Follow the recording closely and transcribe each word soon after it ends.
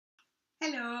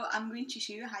Hello, I'm going to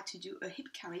show you how to do a hip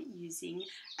carry using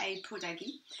a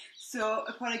Podaeghi. So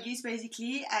a Podaeghi is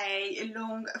basically a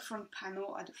long front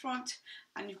panel at the front,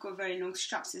 and you've got very long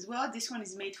straps as well. This one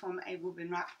is made from a woven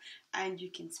wrap, and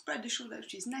you can spread the shoulder,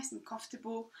 which is nice and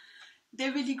comfortable.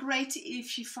 They're really great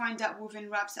if you find that woven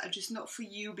wraps are just not for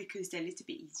you because they're a little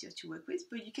bit easier to work with,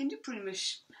 but you can do pretty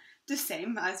much the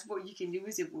same as what you can do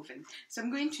with a woven. So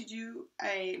I'm going to do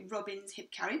a Robin's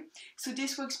hip carry. So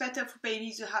this works better for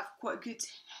babies who have quite good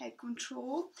head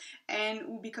control and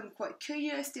who become quite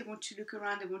curious. They want to look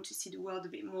around, they want to see the world a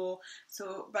bit more.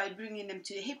 So by bringing them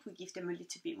to the hip, we give them a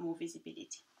little bit more visibility.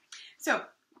 So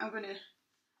I'm going to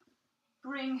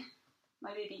bring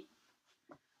my baby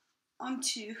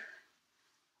onto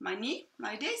my knee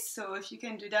like this. So if you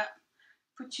can do that,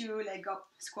 put your leg up.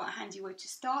 It's quite a handy way to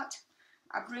start.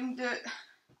 I bring the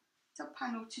top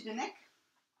panel to the neck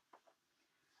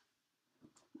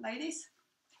like this,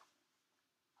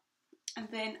 and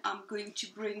then I'm going to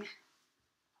bring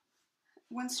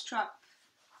one strap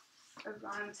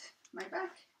around my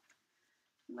back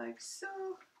like so.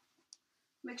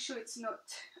 Make sure it's not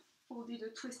folded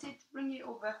or twisted. Bring it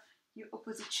over your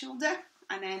opposite shoulder,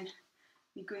 and then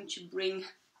we're going to bring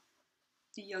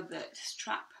the other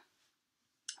strap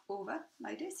over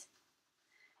like this.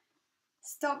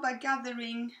 Start by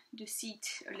gathering the seat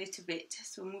a little bit,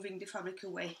 so moving the fabric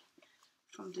away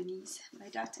from the knees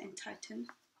like that and tighten.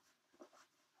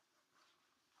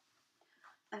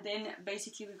 And then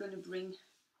basically we're going to bring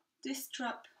this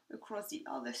strap across the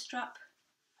other strap,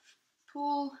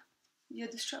 pull the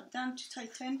other strap down to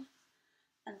tighten,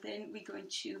 and then we're going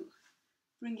to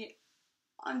bring it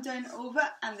under and over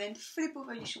and then flip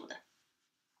over your shoulder.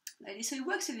 Like this. So it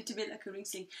works a little bit like a ring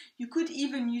sling. You could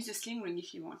even use a sling ring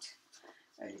if you want.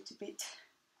 A little bit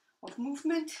of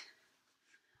movement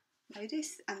like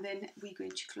this, and then we're going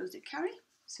to close the carry.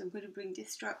 So I'm going to bring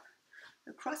this strap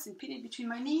across and pin it between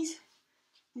my knees.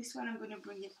 This one I'm going to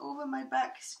bring it over my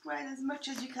back, spread as much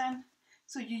as you can,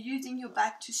 so you're using your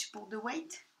back to support the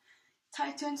weight.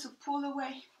 Tighten, so pull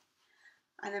away,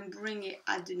 and then bring it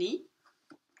at the knee.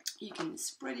 You can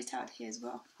spread it out here as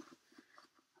well,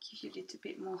 give you a little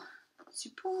bit more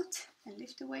support and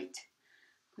lift the weight.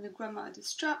 I'm going to grab out the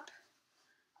strap,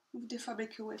 move the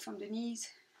fabric away from the knees,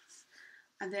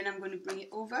 and then I'm going to bring it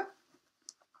over,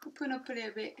 open up a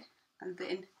little bit, and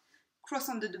then cross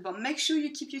under the bum. Make sure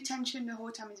you keep your tension the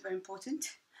whole time, is very important.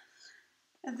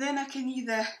 And then I can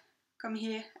either come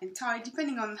here and tie,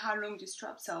 depending on how long the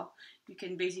straps are, you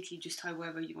can basically just tie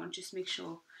wherever you want. Just make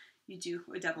sure you do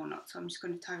a double knot. So I'm just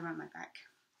going to tie around my back,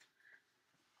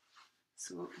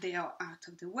 so they are out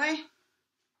of the way.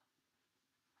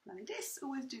 Like this,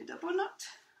 always do a double knot.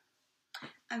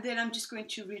 And then I'm just going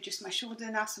to readjust my shoulder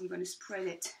now, so I'm going to spread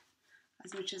it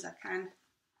as much as I can,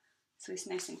 so it's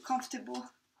nice and comfortable.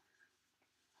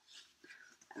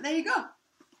 And there you go.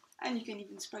 And you can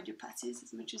even spread your patties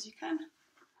as much as you can.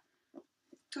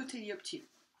 Totally up to you,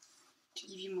 to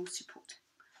give you more support.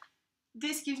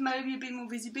 This gives my baby a bit more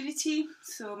visibility,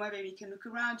 so my baby can look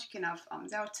around. You can have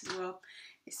arms out as well.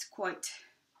 It's quite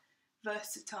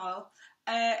versatile.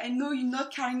 And no, you're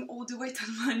not carrying all the weight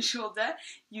on one shoulder.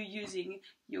 You're using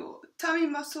your tummy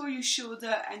muscle, your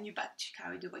shoulder, and your back to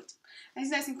carry the weight. And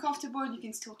it's nice and comfortable, and you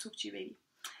can still talk to your baby.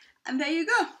 And there you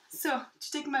go. So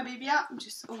to take my baby out, I'm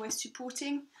just always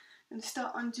supporting and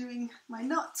start undoing my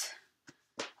knot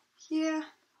here.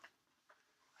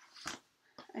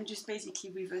 And just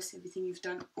basically reverse everything you've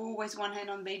done. Always one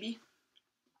hand on baby.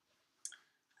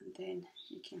 And then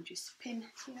you can just pin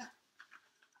here.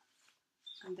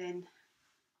 And then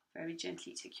very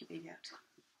gently take your baby out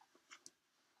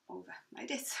over like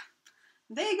this.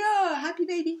 There you go, happy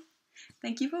baby.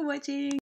 Thank you for watching.